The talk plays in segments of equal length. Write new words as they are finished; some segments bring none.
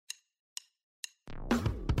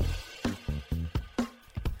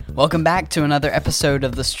Welcome back to another episode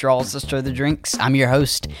of The Straws That Stir the Drinks. I'm your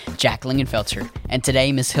host, Jack Lingenfelter, and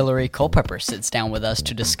today Miss Hillery Culpepper sits down with us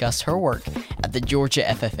to discuss her work at the Georgia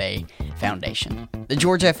FFA Foundation. The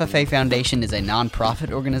Georgia FFA Foundation is a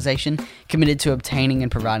nonprofit organization committed to obtaining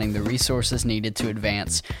and providing the resources needed to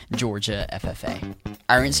advance Georgia FFA.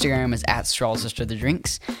 Our Instagram is at Straws That Stir the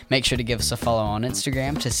Drinks. Make sure to give us a follow on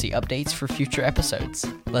Instagram to see updates for future episodes.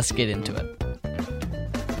 Let's get into it.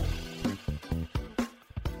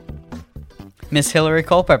 Miss Hillery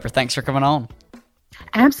Culpepper, thanks for coming on.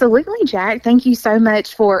 Absolutely, Jack. Thank you so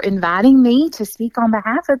much for inviting me to speak on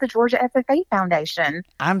behalf of the Georgia FFA Foundation.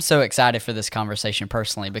 I'm so excited for this conversation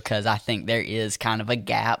personally because I think there is kind of a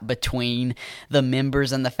gap between the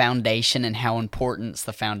members and the foundation and how important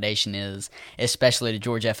the foundation is, especially to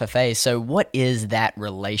Georgia FFA. So what is that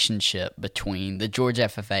relationship between the Georgia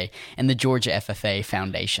FFA and the Georgia FFA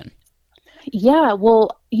Foundation? Yeah,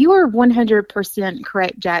 well, you are 100%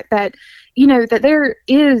 correct, Jack, that there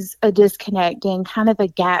is a disconnect and kind of a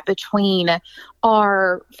gap between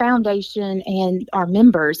our foundation and our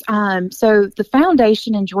members. So the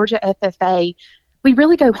foundation and Georgia FFA, we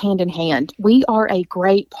really go hand in hand. We are a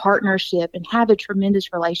great partnership and have a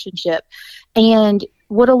tremendous relationship. And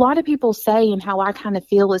what a lot of people say and how I kind of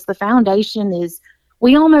feel is the foundation is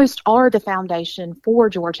we almost are the foundation for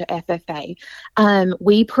Georgia FFA.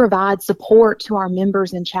 We provide support to our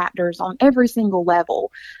members and chapters on every single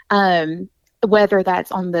level, whether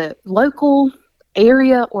that's on the local,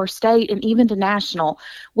 area, or state, and even to national.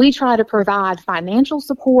 We try to provide financial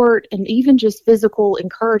support and even just physical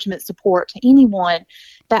encouragement support to anyone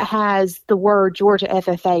that has the word Georgia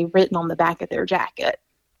FFA written on the back of their jacket.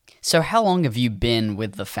 So how long have you been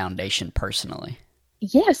with the foundation personally?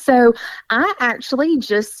 Yes, so I actually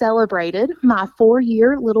just celebrated my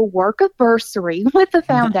 4-year little work of bursary with the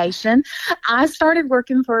foundation. I started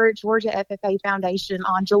working for Georgia FFA Foundation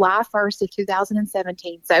on July 1st of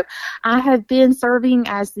 2017. So I have been serving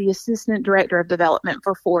as the Assistant Director of Development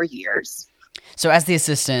for 4 years. So as the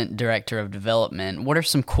Assistant Director of Development, what are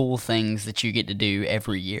some cool things that you get to do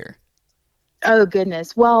every year? Oh,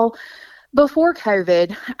 goodness. Well, before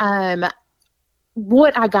COVID,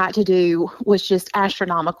 what I got to do was just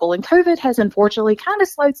astronomical. And COVID has unfortunately kind of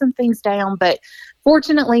slowed some things down, but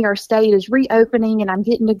fortunately our state is reopening and I'm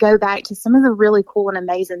getting to go back to some of the really cool and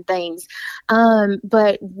amazing things.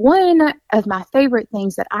 But one of my favorite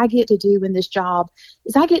things that I get to do in this job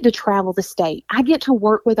is I get to travel the state. I get to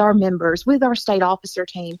work with our members, with our state officer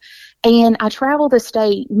team, and I travel the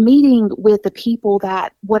state meeting with the people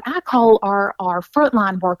that what I call are our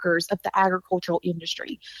frontline workers of the agricultural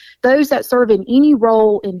industry. Those that serve in any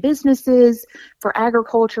role in businesses, for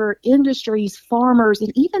agriculture, industries, farmers,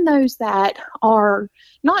 and even those that are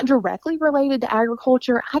not directly related to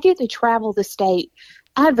agriculture. I get to travel the state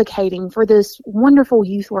advocating for this wonderful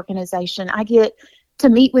youth organization. I get to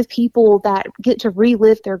meet with people that get to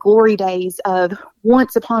relive their glory days of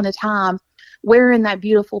once upon a time wearing that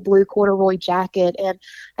beautiful blue corduroy jacket. And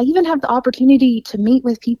I even have the opportunity to meet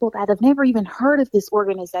with people that have never even heard of this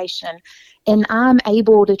organization. And I'm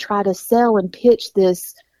able to try to sell and pitch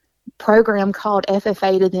this program called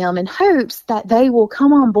FFA to them in hopes that they will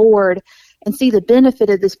come on board and see the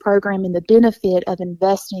benefit of this program and the benefit of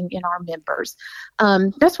investing in our members.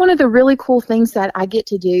 That's one of the really cool things that I get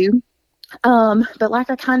to do. But like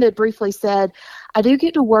I kind of briefly said, I do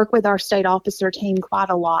get to work with our state officer team quite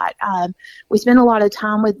a lot. We spend a lot of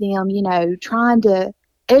time with them, trying to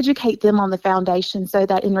educate them on the foundation so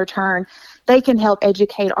that in return they can help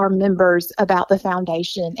educate our members about the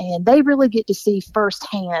foundation. And they really get to see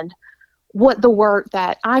firsthand what the work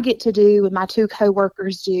that I get to do and my two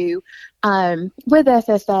coworkers do with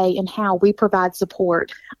FFA and how we provide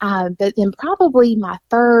support. But then probably my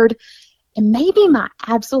third and maybe my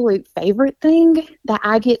absolute favorite thing that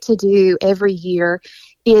I get to do every year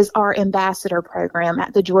is our ambassador program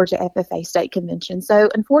at the Georgia FFA State Convention. So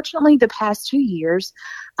unfortunately, the past 2 years,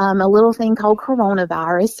 a little thing called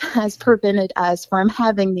coronavirus has prevented us from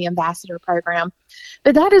having the ambassador program.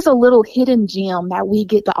 But that is a little hidden gem that we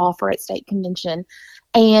get to offer at State Convention.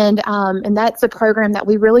 And that's a program that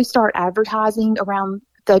we really start advertising around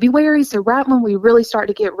February. So right when we really start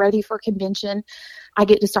to get ready for convention, I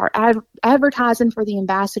get to start advertising for the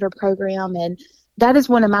ambassador program. And that is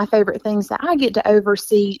one of my favorite things that I get to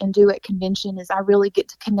oversee and do at convention is I really get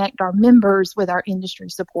to connect our members with our industry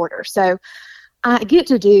supporters. So I get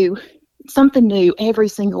to do something new every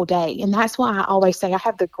single day. And that's why I always say I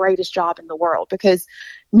have the greatest job in the world, because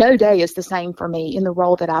no day is the same for me in the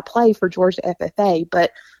role that I play for Georgia FFA.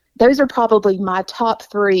 But those are probably my top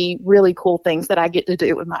 3 really cool things that I get to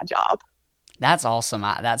do with my job. That's awesome.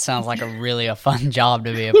 That sounds like a fun job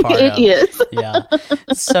to be a part of. It is. Yeah.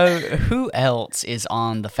 So who else is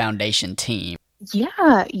on the foundation team?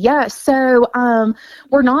 Yeah. So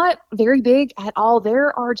we're not very big at all.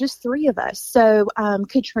 There are just three of us. So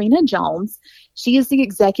Katrina Jones, she is the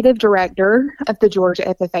executive director of the Georgia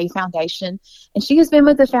FFA Foundation, and she has been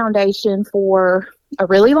with the foundation for a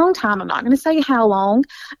really long time. I'm not going to say how long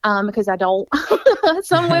because I don't.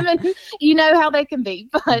 Some women, you know how they can be.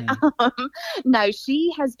 But no,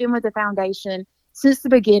 she has been with the foundation since the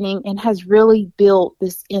beginning and has really built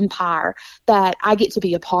this empire that I get to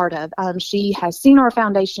be a part of. She has seen our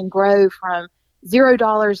foundation grow from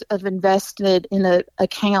 $0 of invested in an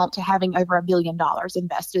account to having over $1 million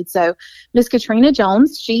invested. So Ms. Katrina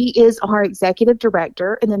Jones, she is our executive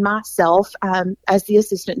director, and then myself as the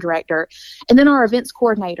assistant director. And then our events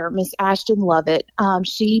coordinator, Ms. Ashton Lovett,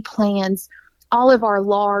 she plans all of our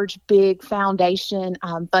large, big foundation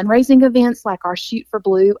fundraising events like our Shoot for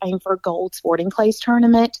Blue, Aim for Gold Sporting Clays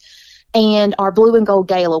tournament and our Blue and Gold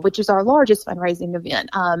Gala, which is our largest fundraising event.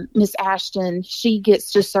 Miss Ashton, she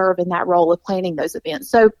gets to serve in that role of planning those events.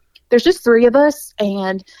 So there's just three of us,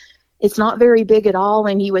 and it's not very big at all.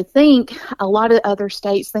 And you would think a lot of other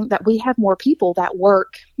states think that we have more people that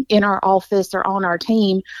work in our office or on our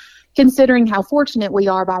team, considering how fortunate we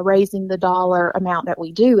are by raising the dollar amount that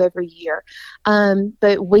we do every year.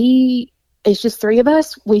 But it's just three of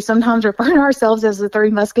us. We sometimes refer to ourselves as the Three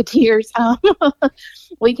Musketeers.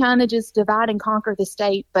 We kind of just divide and conquer the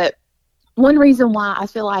state. But one reason why I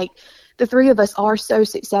feel like the three of us are so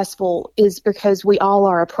successful is because we all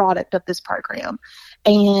are a product of this program.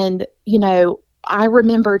 And, you know, I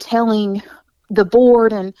remember telling the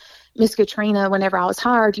board and Miss Katrina whenever I was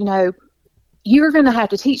hired, you know, you're going to have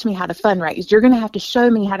to teach me how to fundraise. You're going to have to show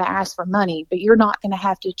me how to ask for money, but you're not going to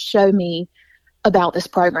have to show me about this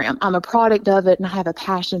program. I'm a product of it and I have a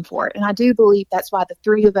passion for it. And I do believe that's why the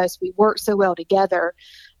three of us, we work so well together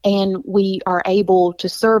and we are able to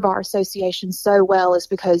serve our association so well is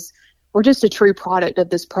because we're just a true product of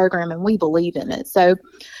this program and we believe in it. So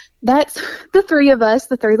that's the three of us,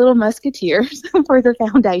 the Three Little Musketeers for the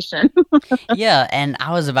foundation. Yeah, and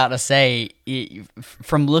I was about to say,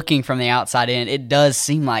 from looking from the outside in, it does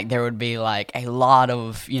seem like there would be like a lot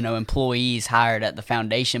of, you know, employees hired at the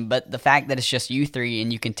foundation, but the fact that it's just you three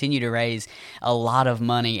and you continue to raise a lot of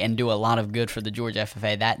money and do a lot of good for the Georgia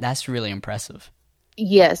FFA, that's really impressive.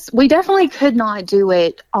 Yes, we definitely could not do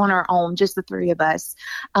it on our own, just the three of us.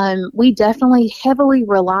 We definitely heavily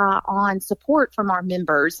rely on support from our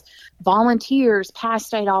members, volunteers, past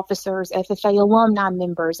state officers, FFA alumni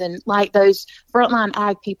members, and like those frontline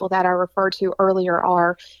ag people that I referred to earlier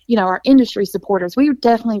are, you know, our industry supporters. We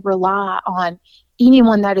definitely rely on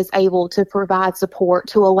anyone that is able to provide support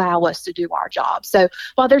to allow us to do our job. So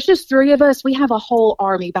while there's just three of us, we have a whole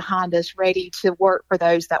army behind us ready to work for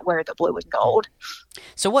those that wear the blue and gold.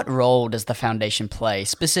 So what role does the foundation play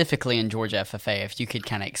specifically in Georgia FFA, if you could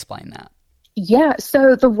kind of explain that? Yeah,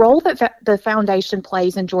 so the role that the foundation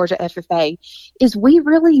plays in Georgia FFA is we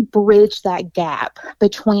really bridge that gap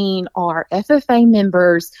between our FFA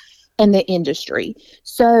members and the industry.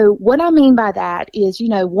 So what I mean by that is, you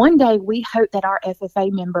know, one day we hope that our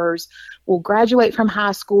FFA members will graduate from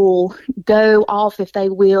high school, go off if they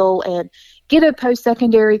will, and get a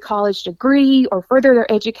post-secondary college degree or further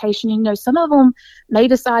their education. You know, some of them may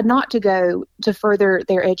decide not to go to further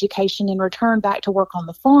their education and return back to work on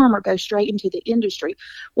the farm or go straight into the industry.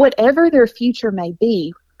 Whatever their future may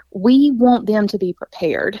be, we want them to be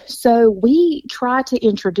prepared. So we try to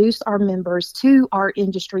introduce our members to our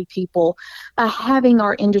industry people by having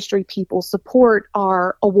our industry people support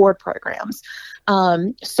our award programs.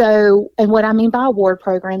 And what I mean by award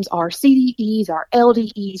programs are CDEs, our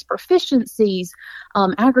LDEs, proficiencies,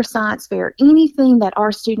 agri-science fair, anything that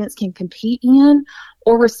our students can compete in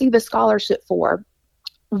or receive a scholarship for.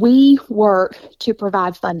 We work to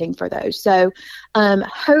provide funding for those. So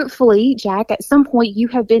hopefully, Jack, at some point you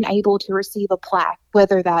have been able to receive a plaque,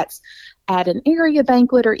 whether that's at an area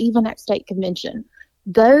banquet or even at state convention.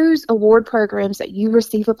 Those award programs that you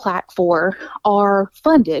receive a plaque for are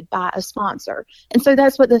funded by a sponsor. And so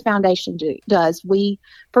that's what the foundation does. We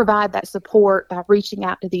provide that support by reaching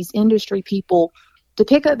out to these industry people to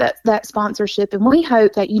pick up that sponsorship. And we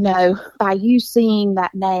hope that, you know, by you seeing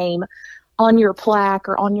that name on your plaque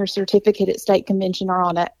or on your certificate at state convention or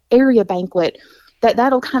on an area banquet,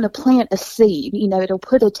 that'll kind of plant a seed. You know, it'll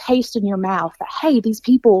put a taste in your mouth that, hey, these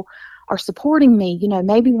people are supporting me. You know,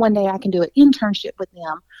 maybe one day I can do an internship with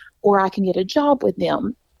them or I can get a job with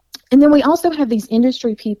them. And then we also have these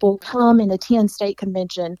industry people come and attend state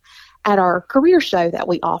convention at our career show that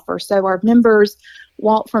we offer. So our members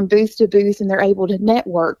walk from booth to booth, and they're able to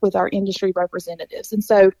network with our industry representatives. And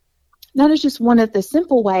so that is just one of the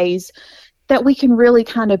simple ways that we can really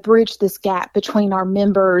kind of bridge this gap between our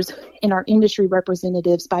members and our industry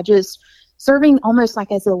representatives by just serving almost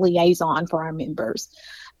like as a liaison for our members.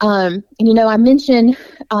 And, I mentioned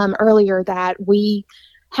earlier that we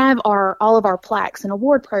have all of our plaques and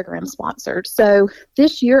award programs sponsored. So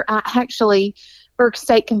this year, I actually, for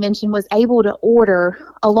state convention, was able to order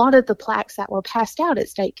a lot of the plaques that were passed out at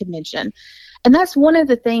state convention. And that's one of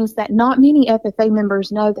the things that not many FFA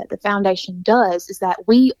members know that the foundation does, is that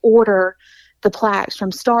we order the plaques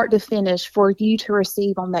from start to finish for you to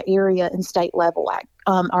receive on the area and state level at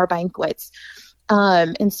our banquets.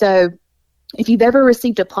 And so if you've ever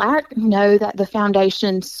received a plaque, know that the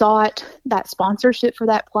foundation sought that sponsorship for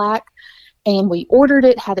that plaque, and we ordered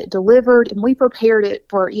it, had it delivered, and we prepared it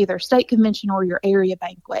for either state convention or your area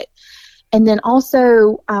banquet. And then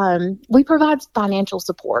also we provide financial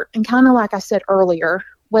support. And kind of like I said earlier,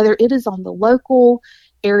 whether it is on the local,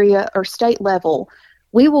 area, or state level,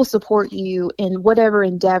 we will support you in whatever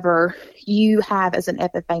endeavor you have as an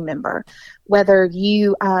FFA member. Whether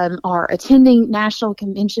you are attending national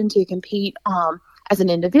convention to compete as an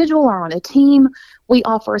individual or on a team, we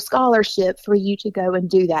offer a scholarship for you to go and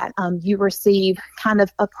do that. You receive kind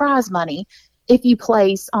of a prize money if you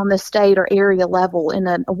place on the state or area level in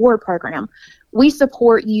an award program. We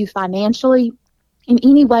support you financially in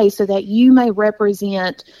any way so that you may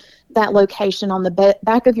represent that location on the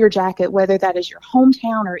back of your jacket, whether that is your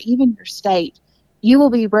hometown or even your state. You will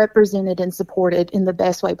be represented and supported in the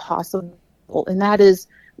best way possible. And that is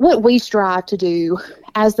what we strive to do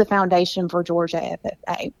as the Foundation for Georgia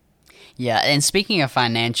FFA. Yeah, and speaking of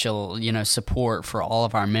financial, support for all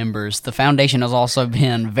of our members, the foundation has also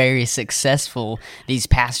been very successful these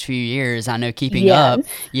past few years. I know keeping up.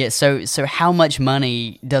 Yeah, so how much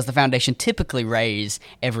money does the foundation typically raise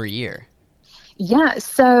every year? Yeah,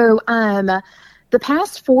 so the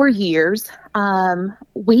past 4 years,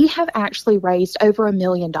 we have actually raised over $1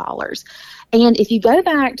 million. And if you go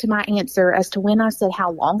back to my answer as to when I said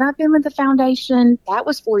how long I've been with the foundation, that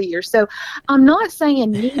was 4 years. So I'm not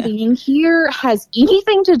saying me being here has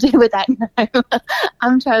anything to do with that. No,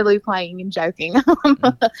 I'm totally playing and joking.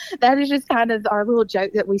 That is just kind of our little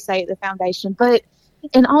joke that we say at the foundation. But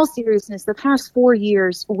in all seriousness, the past 4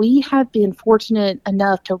 years, we have been fortunate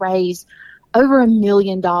enough to raise over $1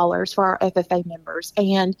 million for our FFA members.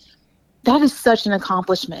 And that is such an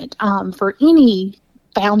accomplishment for any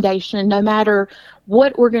foundation, no matter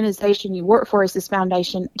what organization you work for as this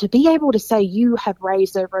foundation. To be able to say you have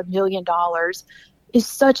raised over $1 million is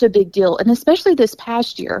such a big deal. And especially this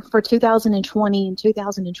past year for 2020 and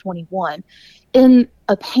 2021, in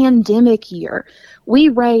a pandemic year, we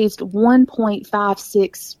raised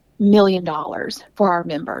 $1.56 million for our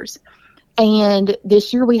members. And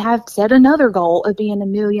this year we have set another goal of being $1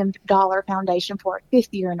 million foundation for a 5th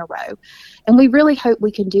year in a row. And we really hope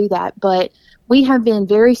we can do that. But we have been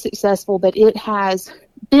very successful, but it has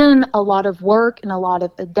been a lot of work and a lot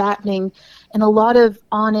of adapting and a lot of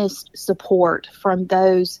honest support from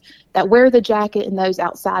those that wear the jacket and those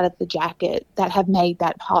outside of the jacket that have made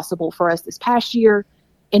that possible for us this past year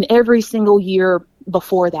and every single year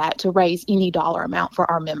before that to raise any dollar amount for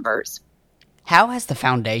our members. How has the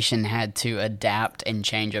foundation had to adapt and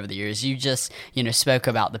change over the years? You just, spoke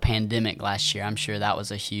about the pandemic last year. I'm sure that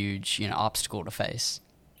was a huge, obstacle to face.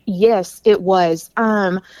 Yes, it was.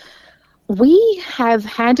 We have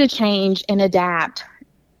had to change and adapt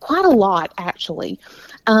quite a lot, actually.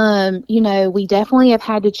 We definitely have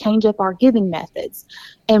had to change up our giving methods.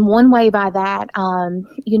 And one way by that,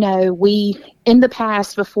 we, in the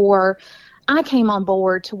past, before I came on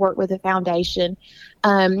board to work with the foundation,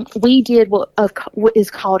 we did what is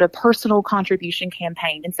called a personal contribution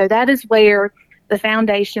campaign. And so that is where the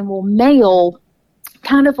foundation will mail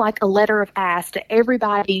kind of like a letter of ask to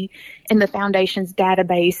everybody in the foundation's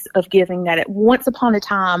database of giving that at once upon a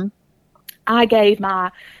time, I gave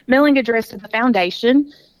my mailing address to the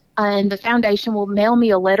foundation, and the foundation will mail me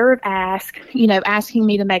a letter of ask, asking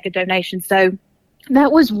me to make a donation. So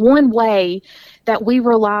that was one way that we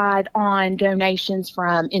relied on donations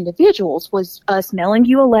from individuals, was us mailing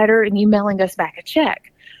you a letter and you mailing us back a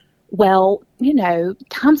check. Well,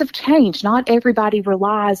 times have changed. Not everybody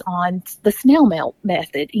relies on the snail mail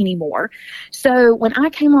method anymore. So when I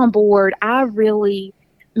came on board, I really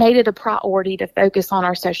made it a priority to focus on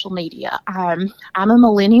our social media. I'm a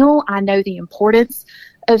millennial. I know the importance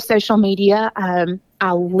of social media.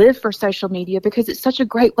 I live for social media because it's such a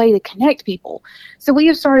great way to connect people. So we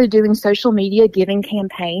have started doing social media giving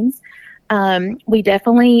campaigns. We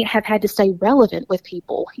definitely have had to stay relevant with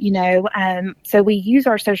people, so we use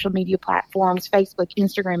our social media platforms, Facebook,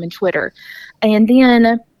 Instagram, and Twitter. And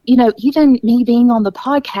then, even me being on the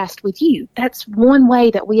podcast with you, that's one way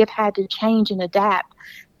that we have had to change and adapt.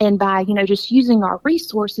 And by, just using our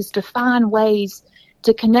resources to find ways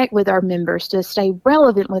to connect with our members, to stay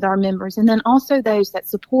relevant with our members, and then also those that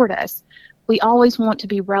support us. We always want to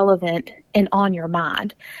be relevant and on your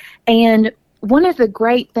mind. And one of the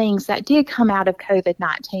great things that did come out of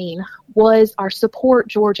COVID-19 was our Support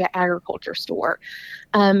Georgia Agriculture store.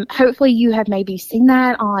 Hopefully you have maybe seen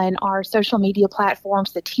that on our social media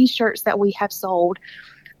platforms, the T-shirts that we have sold.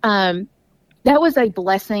 That was a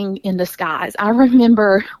blessing in disguise. I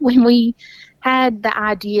remember when we had the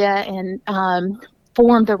idea and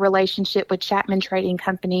formed a relationship with Chapman Trading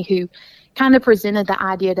Company, who kind of presented the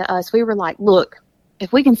idea to us. We were like, look,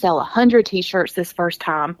 if we can sell 100 T-shirts this first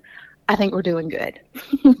time, I think we're doing good.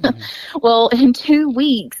 Well, in 2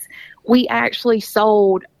 weeks, we actually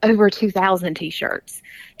sold over 2,000 T-shirts,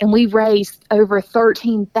 and we raised over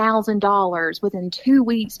 $13,000 within 2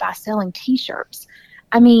 weeks by selling T-shirts.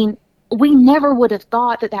 I mean, we never would have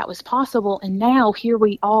thought that that was possible, and now here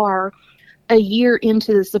we are a year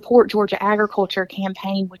into the Support Georgia Agriculture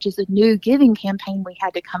campaign, which is a new giving campaign we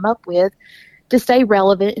had to come up with to stay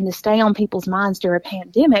relevant and to stay on people's minds during a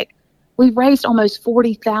pandemic. We've raised almost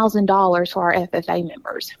 $40,000 for our FFA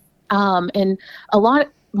members. And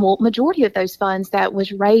majority of those funds that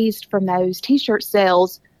was raised from those T-shirt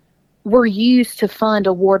sales were used to fund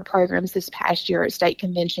award programs this past year at state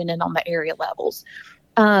convention and on the area levels.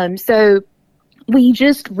 So we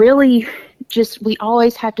we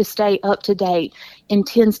always have to stay up to date and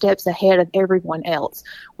 10 steps ahead of everyone else.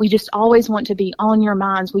 We just always want to be on your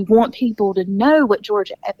minds. We want people to know what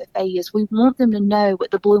Georgia FFA is. We want them to know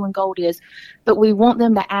what the blue and gold is, but we want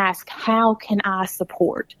them to ask, how can I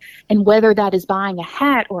support? And whether that is buying a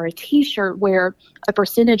hat or a T-shirt where a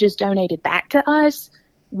percentage is donated back to us,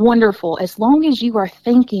 wonderful. As long as you are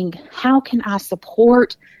thinking, how can I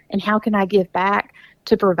support and how can I give back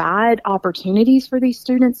to provide opportunities for these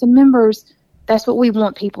students and members, that's what we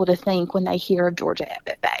want people to think when they hear of Georgia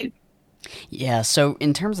FFA. Yeah, so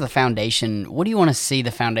in terms of the foundation, what do you want to see the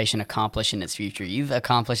foundation accomplish in its future? You've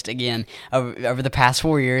accomplished, again, over the past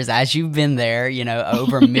 4 years, as you've been there,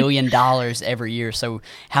 over $1 million every year. So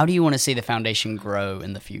how do you want to see the foundation grow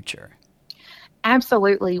in the future?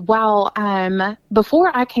 Absolutely. Well,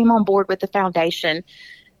 before I came on board with the foundation,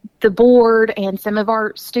 the board and some of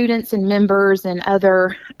our students and members and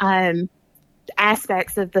other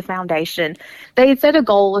aspects of the foundation, they had set a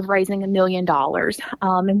goal of raising $1 million,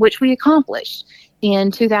 in which we accomplished in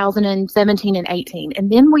 2017 and 18.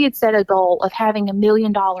 And then we had set a goal of having $1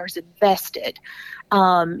 million invested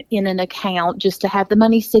in an account just to have the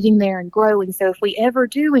money sitting there and growing. So if we ever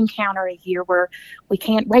do encounter a year where we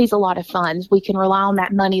can't raise a lot of funds, we can rely on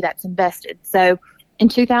that money that's invested. So in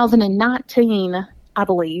 2019, I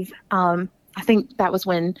believe, I think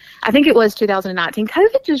it was 2019.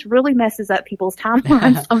 COVID just really messes up people's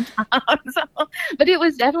timelines sometimes. But it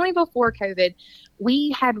was definitely before COVID.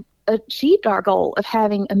 We had achieved our goal of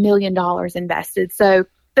having $1 million invested. So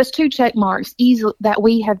that's 2 check marks that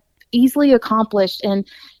we have easily accomplished. And,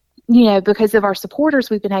 because of our supporters,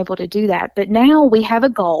 we've been able to do that. But now we have a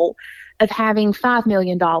goal of having $5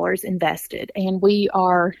 million invested. And we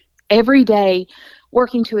are every day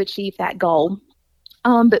working to achieve that goal.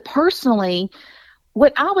 But personally,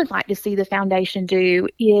 what I would like to see the foundation do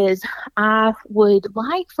is I would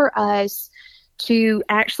like for us to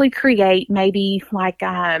actually create maybe like,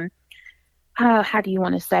 how do you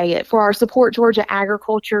want to say it? For our Support Georgia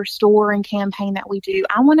Agriculture store and campaign that we do,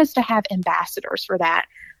 I want us to have ambassadors for that.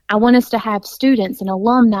 I want us to have students and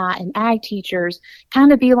alumni and ag teachers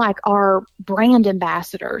kind of be like our brand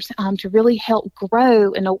ambassadors to really help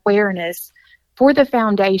grow an awareness for the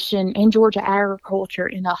foundation and Georgia agriculture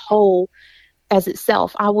in a whole as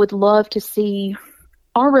itself. I would love to see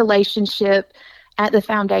our relationship at the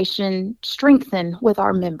foundation strengthen with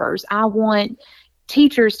our members. I want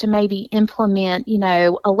teachers to maybe implement,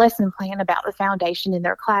 a lesson plan about the foundation in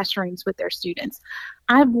their classrooms with their students.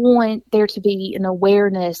 I want there to be an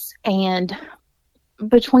awareness and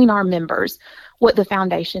between our members what the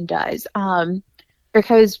foundation does.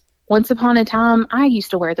 Because once upon a time, I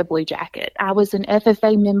used to wear the blue jacket. I was an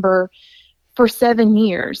FFA member for 7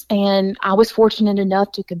 years, and I was fortunate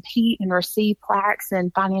enough to compete and receive plaques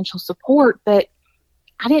and financial support, but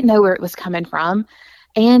I didn't know where it was coming from.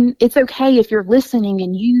 And it's okay if you're listening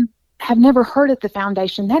and you have never heard of the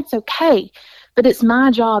foundation, that's okay. But it's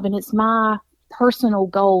my job and it's my personal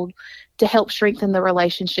goal to help strengthen the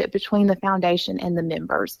relationship between the foundation and the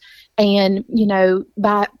members. And,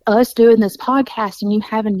 by us doing this podcast and you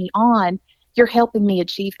having me on, you're helping me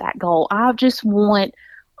achieve that goal. I just want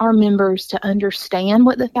our members to understand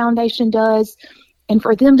what the foundation does and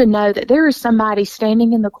for them to know that there is somebody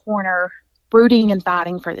standing in the corner rooting and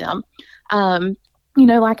fighting for them.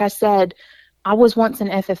 Like I said, I was once an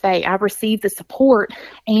FFA. I received the support,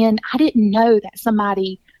 and I didn't know that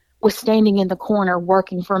somebody was standing in the corner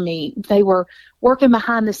working for me. They were working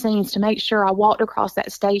behind the scenes to make sure I walked across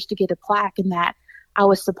that stage to get a plaque, and that I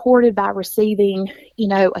was supported by receiving,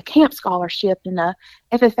 a camp scholarship and a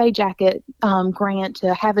FFA jacket grant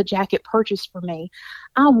to have a jacket purchased for me.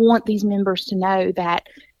 I want these members to know that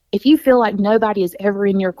if you feel like nobody is ever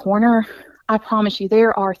in your corner, I promise you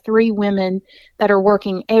there are 3 women that are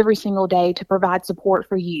working every single day to provide support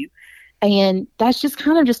for you. And that's just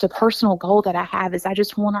kind of just a personal goal that I have, is I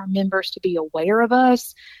just want our members to be aware of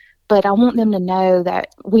us, but I want them to know that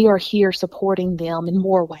we are here supporting them in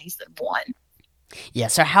more ways than one. Yeah,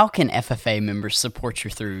 so how can FFA members support you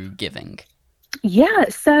through giving? Yeah,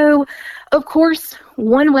 so of course,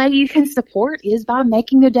 one way you can support is by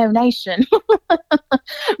making a donation.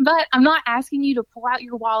 But I'm not asking you to pull out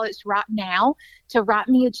your wallets right now to write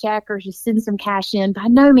me a check or just send some cash in. By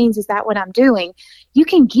no means is that what I'm doing. You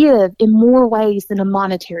can give in more ways than a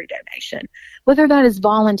monetary donation, whether that is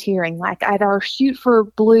volunteering, like at our Shoot for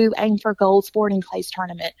Blue, Aim for Gold sporting clays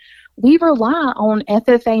tournament. We rely on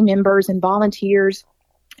FFA members and volunteers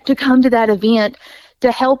to come to that event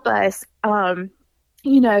to help us,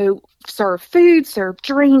 serve food, serve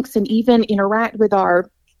drinks, and even interact with our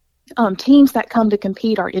teams that come to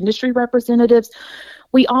compete, our industry representatives.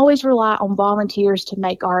 We always rely on volunteers to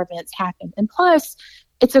make our events happen. And plus,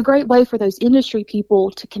 it's a great way for those industry people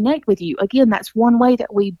to connect with you. Again, that's one way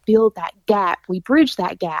that we build that gap. We bridge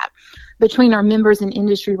that gap between our members and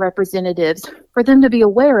industry representatives for them to be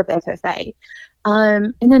aware of FFA.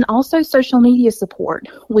 And then also social media support.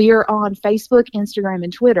 We are on Facebook, Instagram,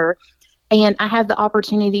 and Twitter, and I have the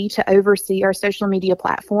opportunity to oversee our social media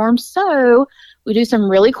platforms. So we do some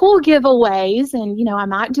really cool giveaways, and, I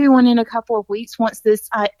might do one in a couple of weeks once this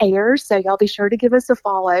airs, so y'all be sure to give us a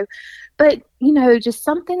follow. But, just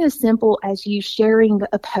something as simple as you sharing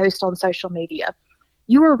a post on social media.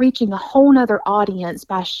 You are reaching a whole nother audience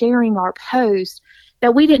by sharing our post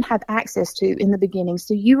that we didn't have access to in the beginning.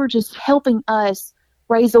 So you are just helping us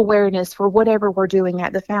raise awareness for whatever we're doing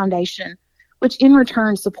at the foundation, which in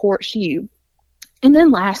return supports you. And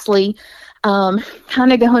then lastly, kind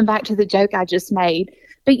of going back to the joke I just made,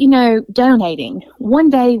 but donating. One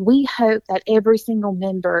day we hope that every single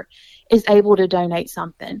member is able to donate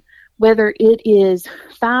something, whether it is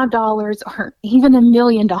 $5 or even $1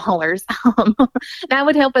 million. That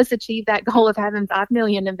would help us achieve that goal of having $5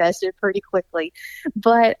 million invested pretty quickly.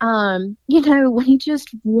 But, we just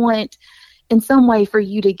want in some way for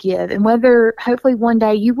you to give, and whether hopefully one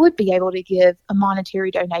day you would be able to give a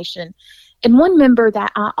monetary donation. And one member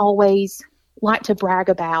that I always like to brag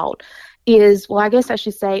about is, well, I guess I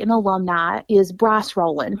should say an alumni, is Bryce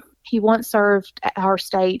Rowland. He once served at our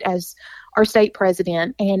state as our state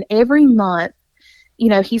president, and every month,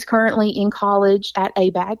 he's currently in college at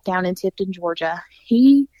ABAC down in Tipton, Georgia.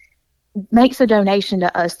 He makes a donation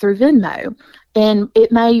to us through Venmo, and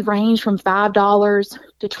it may range from $5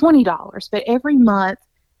 to $20, but every month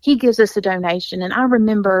he gives us a donation. And I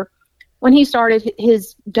remember when he started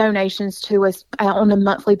his donations to us on a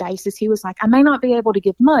monthly basis, he was like, I may not be able to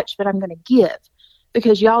give much, but I'm going to give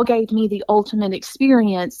because y'all gave me the ultimate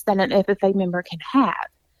experience that an FFA member can have.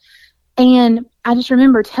 And I just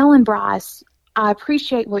remember telling Bryce, I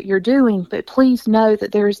appreciate what you're doing, but please know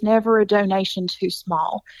that there is never a donation too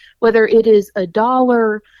small. Whether it is $1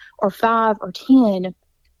 or $5 or $10,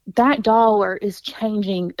 that dollar is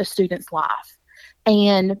changing a student's life.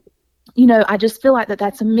 And, I just feel like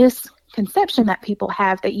that's a misconception that people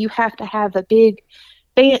have, that you have to have a big,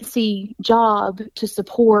 fancy job to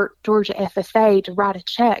support Georgia FFA, to write a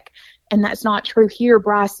check. And that's not true here.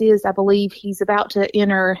 Bryce is, I believe he's about to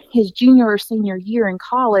enter his junior or senior year in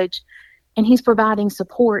college, and he's providing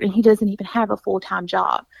support, and he doesn't even have a full-time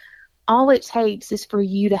job. All it takes is for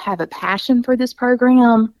you to have a passion for this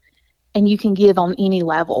program, and you can give on any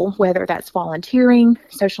level, whether that's volunteering,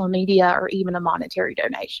 social media, or even a monetary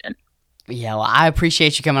donation. Yeah, well, I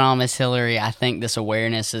appreciate you coming on, Miss Hillary. I think this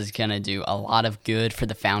awareness is going to do a lot of good for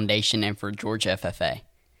the foundation and for Georgia FFA.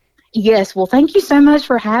 Yes, well, thank you so much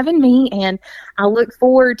for having me, and I look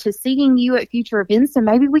forward to seeing you at future events, and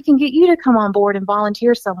maybe we can get you to come on board and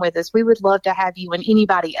volunteer some with us. We would love to have you and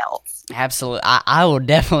anybody else. Absolutely. I will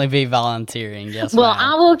definitely be volunteering. Yes, well, ma'am.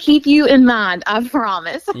 I will keep you in mind, I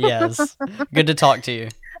promise. Yes. Good to talk to you.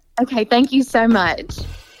 Okay, thank you so much.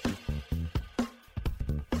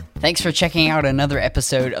 Thanks for checking out another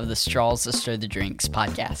episode of the Straws That Stir the Drinks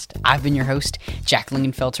podcast. I've been your host, Jack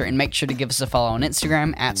Lingenfelter, and make sure to give us a follow on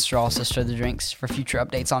Instagram at Straws That Stir the Drinks for future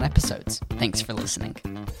updates on episodes. Thanks for listening.